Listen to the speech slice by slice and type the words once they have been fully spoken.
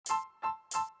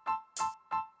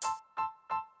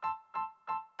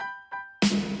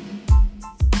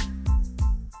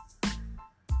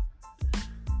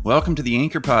Welcome to the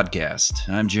Anchor Podcast.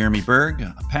 I'm Jeremy Berg,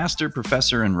 a pastor,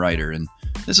 professor, and writer, and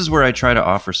this is where I try to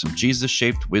offer some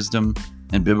Jesus-shaped wisdom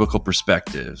and biblical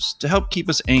perspectives to help keep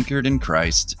us anchored in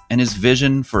Christ and His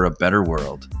vision for a better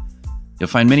world. You'll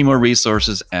find many more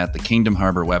resources at the Kingdom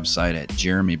Harbor website at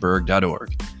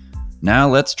jeremyberg.org. Now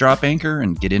let's drop anchor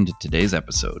and get into today's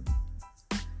episode.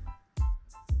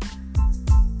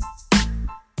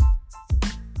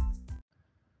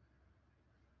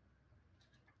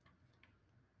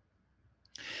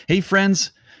 Hey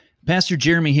friends, Pastor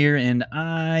Jeremy here, and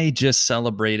I just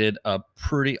celebrated a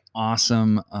pretty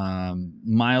awesome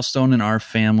milestone in our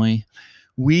family.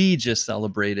 We just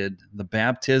celebrated the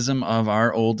baptism of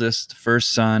our oldest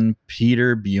first son,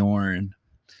 Peter Bjorn.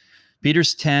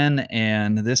 Peter's 10,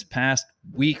 and this past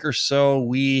week or so,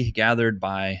 we gathered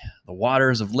by the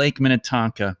waters of Lake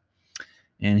Minnetonka,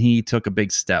 and he took a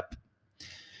big step.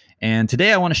 And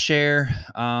today I want to share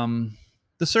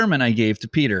the sermon I gave to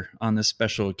Peter on this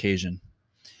special occasion.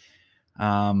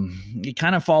 It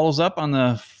kind of follows up on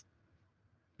the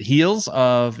heels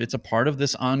of, it's a part of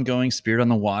this ongoing Spirit on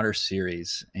the Water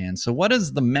series. And so what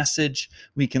is the message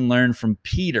we can learn from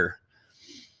Peter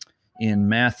in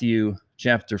Matthew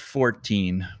chapter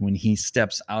 14 when he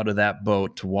steps out of that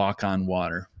boat to walk on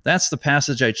water? That's the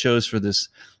passage I chose for this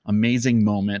amazing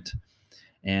moment.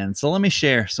 And so let me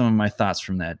share some of my thoughts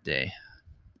from that day.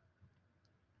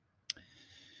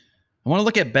 I want to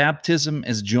look at baptism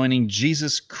as joining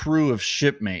Jesus' crew of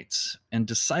shipmates, and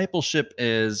discipleship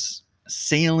as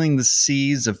sailing the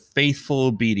seas of faithful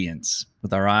obedience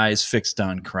with our eyes fixed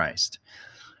on Christ.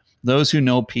 Those who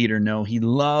know Peter know he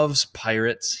loves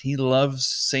pirates, he loves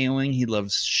sailing, he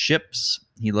loves ships,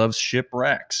 he loves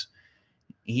shipwrecks.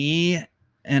 He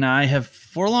and I have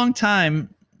for a long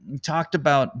time talked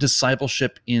about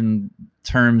discipleship in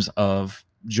terms of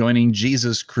joining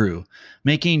Jesus' crew,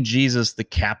 making Jesus the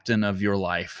captain of your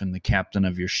life and the captain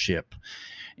of your ship.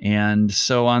 And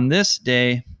so on this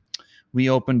day, we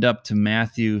opened up to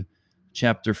Matthew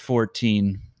chapter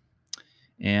 14.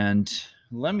 And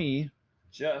let me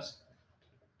just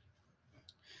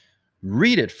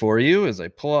read it for you as I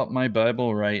pull out my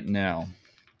Bible right now.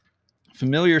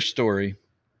 Familiar story.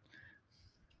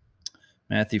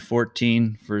 Matthew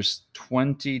 14, verse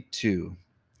 22.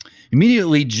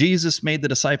 Immediately, Jesus made the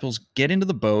disciples get into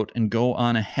the boat and go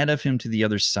on ahead of him to the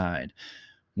other side,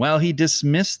 while he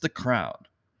dismissed the crowd.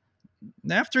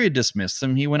 After he had dismissed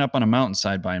them, he went up on a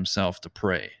mountainside by himself to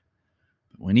pray.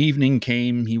 When evening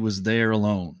came, he was there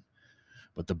alone.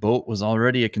 But the boat was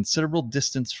already a considerable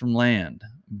distance from land,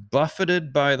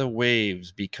 buffeted by the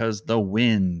waves because the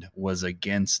wind was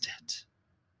against it.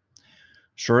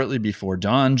 Shortly before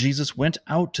dawn, Jesus went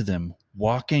out to them,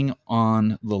 walking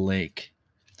on the lake.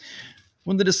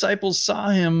 When the disciples saw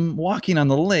him walking on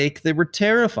the lake, they were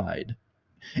terrified.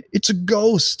 "It's a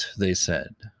ghost," they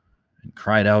said, and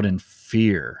cried out in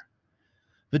fear.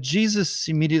 But Jesus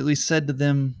immediately said to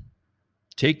them,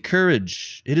 "Take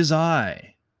courage, it is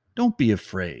I. Don't be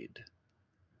afraid."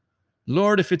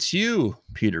 "Lord, if it's you,"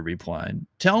 Peter replied,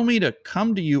 "tell me to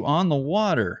come to you on the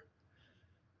water."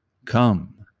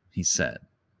 "Come," he said.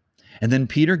 And then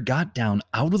Peter got down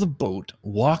out of the boat,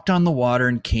 walked on the water,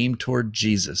 and came toward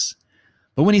Jesus.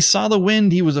 But when he saw the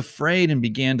wind, he was afraid and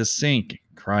began to sink,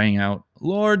 crying out,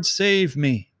 "Lord, save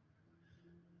me."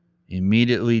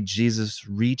 Immediately Jesus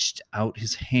reached out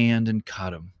his hand and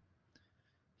caught him.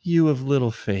 "You of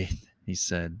little faith," he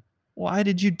said, "why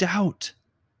did you doubt?"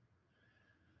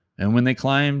 And when they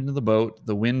climbed into the boat,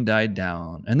 the wind died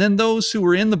down. And then those who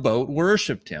were in the boat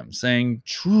worshipped him, saying,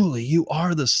 "Truly, you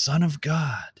are the Son of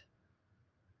God."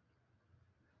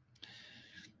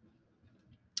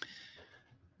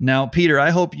 Now, Peter,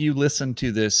 I hope you listen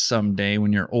to this someday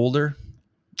when you're older.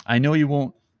 I know you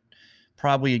won't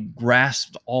probably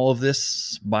grasp all of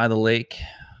this by the lake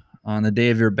on the day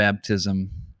of your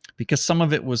baptism, because some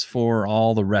of it was for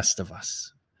all the rest of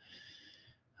us.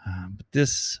 But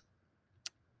this,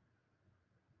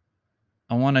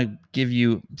 I want to give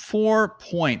you 4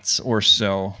 points or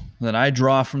so that I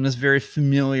draw from this very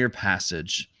familiar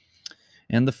passage.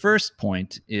 And the first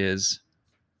point is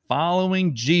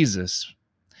following Jesus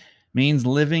means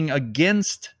living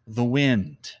against the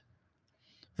wind.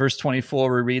 Verse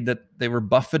 24, we read that they were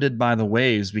buffeted by the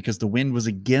waves because the wind was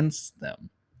against them.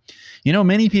 You know,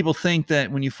 many people think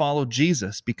that when you follow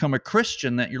Jesus, become a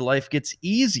Christian, that your life gets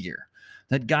easier,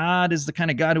 that God is the kind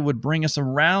of God who would bring us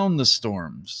around the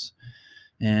storms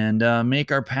and make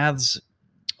our paths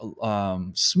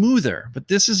smoother. But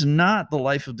this is not the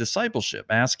life of discipleship.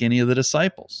 Ask any of the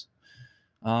disciples.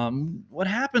 What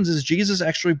happens is Jesus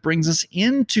actually brings us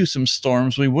into some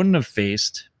storms we wouldn't have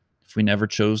faced if we never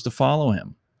chose to follow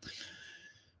him.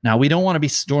 Now, we don't want to be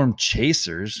storm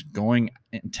chasers going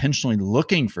intentionally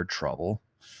looking for trouble.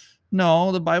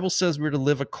 No, the Bible says we're to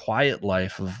live a quiet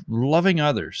life of loving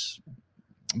others.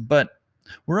 But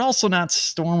we're also not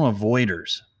storm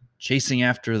avoiders, chasing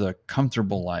after the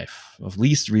comfortable life of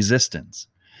least resistance.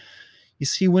 You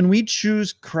see, when we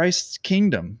choose Christ's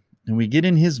kingdom and we get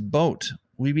in his boat,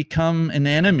 we become an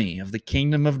enemy of the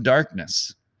kingdom of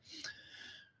darkness.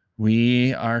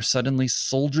 We are suddenly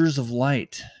soldiers of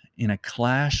light in a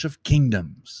clash of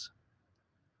kingdoms.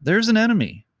 There's an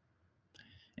enemy.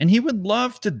 And he would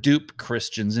love to dupe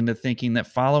Christians into thinking that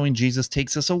following Jesus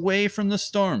takes us away from the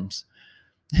storms.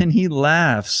 And he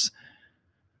laughs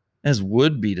as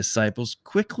would-be disciples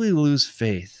quickly lose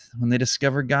faith when they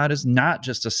discover God is not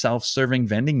just a self-serving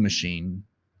vending machine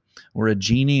or a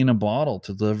genie in a bottle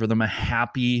to deliver them a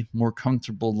happy, more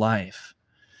comfortable life.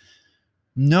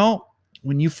 No,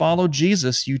 when you follow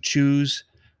Jesus, you choose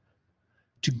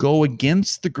to go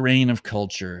against the grain of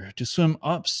culture, to swim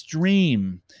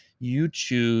upstream. You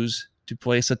choose to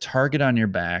place a target on your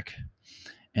back,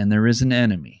 and there is an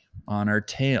enemy on our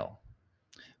tail.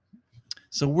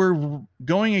 So we're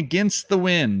going against the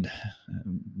wind,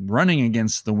 running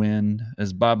against the wind,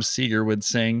 as Bob Seger would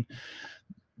sing.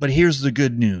 But here's the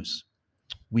good news.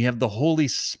 We have the Holy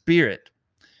Spirit,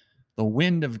 the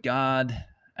wind of God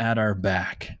at our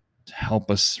back to help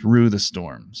us through the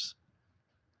storms.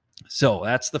 So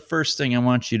that's the first thing I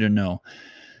want you to know.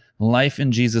 Life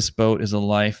in Jesus' boat is a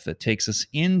life that takes us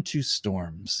into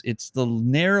storms. It's the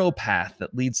narrow path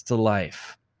that leads to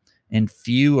life, and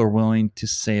few are willing to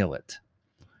sail it.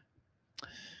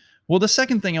 Well, the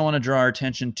second thing I want to draw our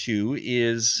attention to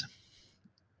is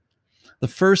the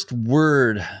first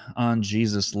word on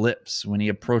Jesus' lips when he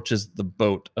approaches the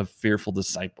boat of fearful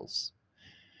disciples.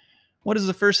 What is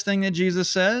the first thing that Jesus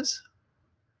says?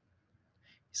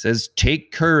 He says,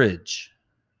 "Take courage.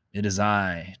 It is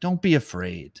I. Don't be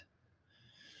afraid."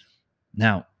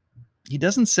 Now, he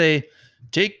doesn't say,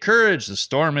 "Take courage. The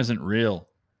storm isn't real."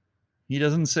 He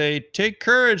doesn't say, "Take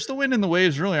courage. The wind and the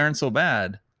waves really aren't so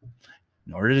bad."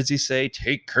 Nor does he say,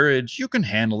 "Take courage. You can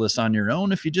handle this on your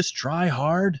own if you just try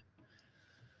hard."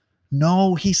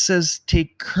 No, he says,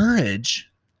 "Take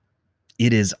courage.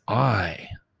 It is I."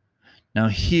 Now,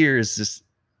 here's this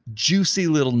juicy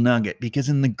little nugget, because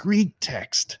in the Greek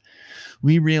text,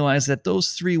 we realize that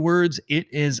those three words,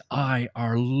 "it is I,"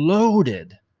 are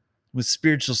loaded with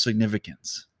spiritual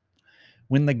significance.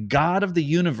 When the God of the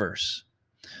universe,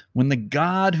 when the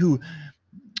God who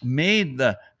made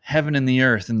the heaven and the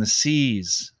earth and the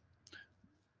seas,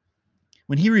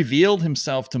 when he revealed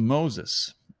himself to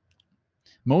Moses,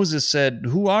 Moses said,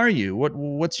 "Who are you?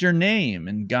 What's your name?"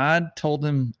 And God told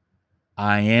him,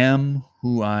 "I am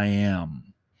who I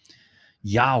am."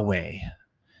 Yahweh.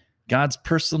 God's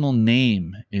personal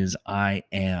name is I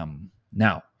am.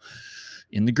 Now,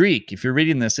 in the Greek, if you're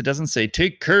reading this, it doesn't say,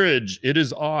 "Take courage, it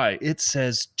is I." It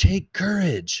says, "Take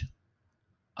courage,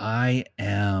 I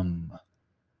am."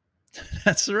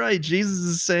 That's right. Jesus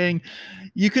is saying,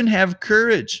 you can have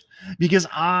courage because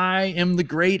I am the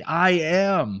great I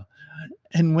am.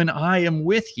 And when I am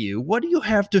with you, what do you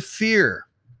have to fear?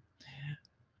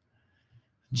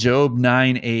 Job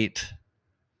 9:8.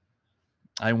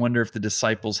 I wonder if the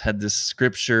disciples had this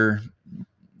scripture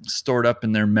stored up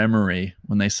in their memory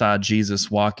when they saw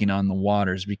Jesus walking on the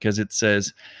waters, because it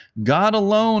says, "God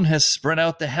alone has spread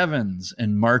out the heavens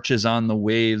and marches on the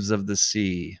waves of the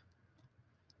sea."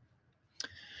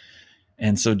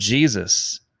 And so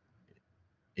Jesus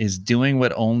is doing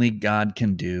what only God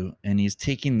can do, and he's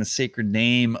taking the sacred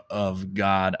name of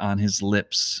God on his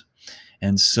lips.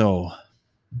 And so,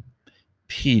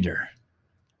 Peter,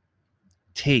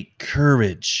 take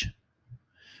courage.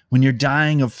 When you're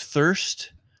dying of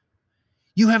thirst,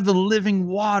 you have the living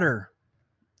water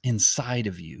inside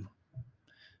of you.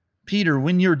 Peter,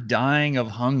 when you're dying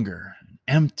of hunger,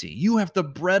 empty, you have the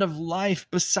bread of life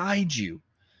beside you.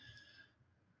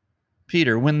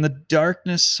 Peter, when the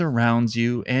darkness surrounds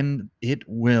you, and it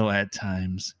will at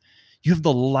times, you have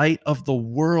the light of the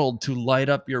world to light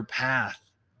up your path.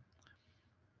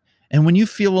 And when you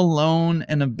feel alone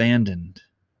and abandoned,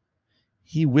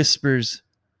 he whispers,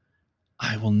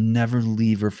 "I will never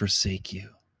leave or forsake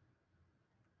you."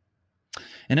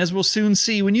 And as we'll soon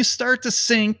see, when you start to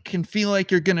sink and feel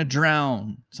like you're going to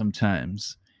drown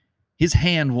sometimes, his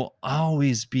hand will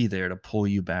always be there to pull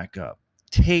you back up.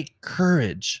 Take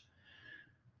courage.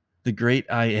 The great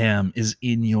I am is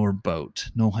in your boat,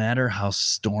 no matter how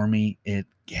stormy it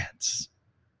gets.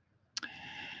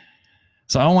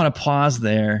 So I want to pause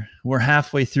there. We're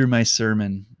halfway through my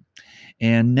sermon,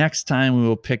 and next time we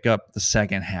will pick up the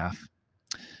second half.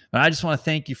 But I just want to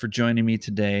thank you for joining me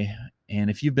today, And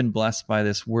if you've been blessed by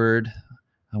this word,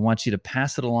 I want you to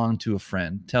pass it along to a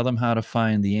friend. Tell them how to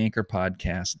find the Anchor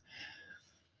podcast.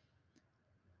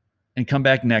 And come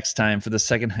back next time for the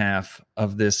second half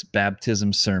of this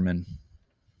baptism sermon.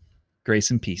 Grace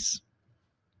and peace.